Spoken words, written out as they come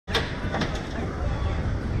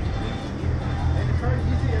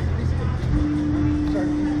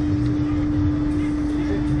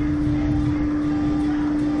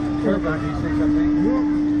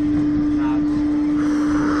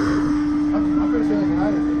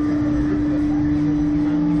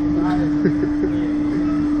He's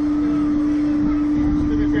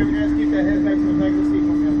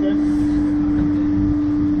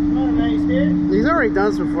already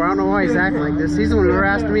done this before. I don't know why he's acting like this. He's the one who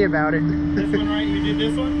asked me about it. This one, right? You did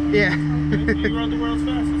this one? Yeah. You rode the world's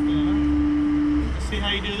fastest then, huh? Let's see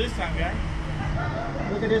how you do this time, guy.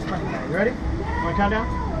 Look at this one, guy. You ready? You want to count down?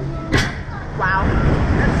 Wow.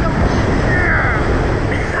 That's so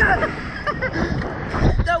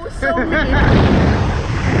mean. That was so mean.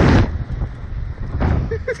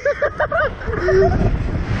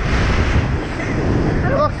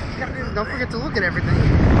 Look, don't forget to look at everything.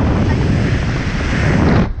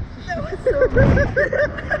 That was so mean.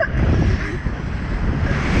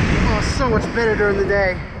 Oh, so much better during the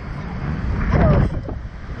day.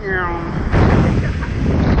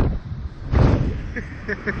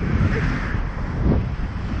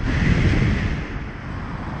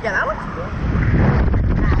 Yeah, that looks cool.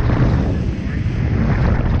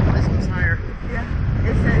 This one's higher. Yeah.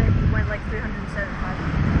 It said it went like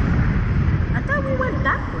 375. I thought we went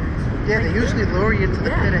backwards. Yeah, like they usually lower you into the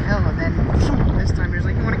pit of hell, and then this time you're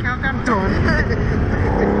like, you want to count down? Done.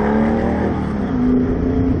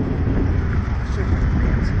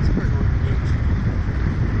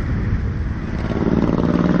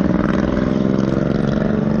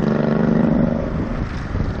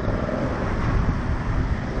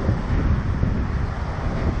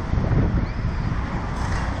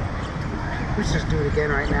 We should just do it again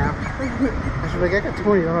right now. I should like, I got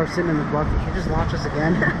 $20 sitting in the bucket. Should we just launch us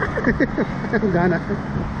again? I'm gonna.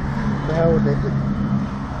 The hell with it.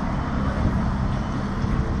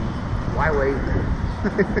 Why wait?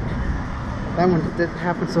 That one did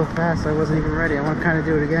happen so fast I wasn't even ready. I want to kind of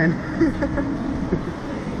do it again.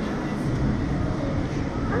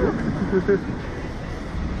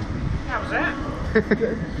 How was that?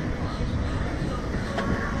 Good.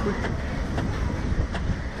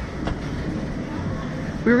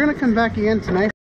 We were gonna come back again tonight.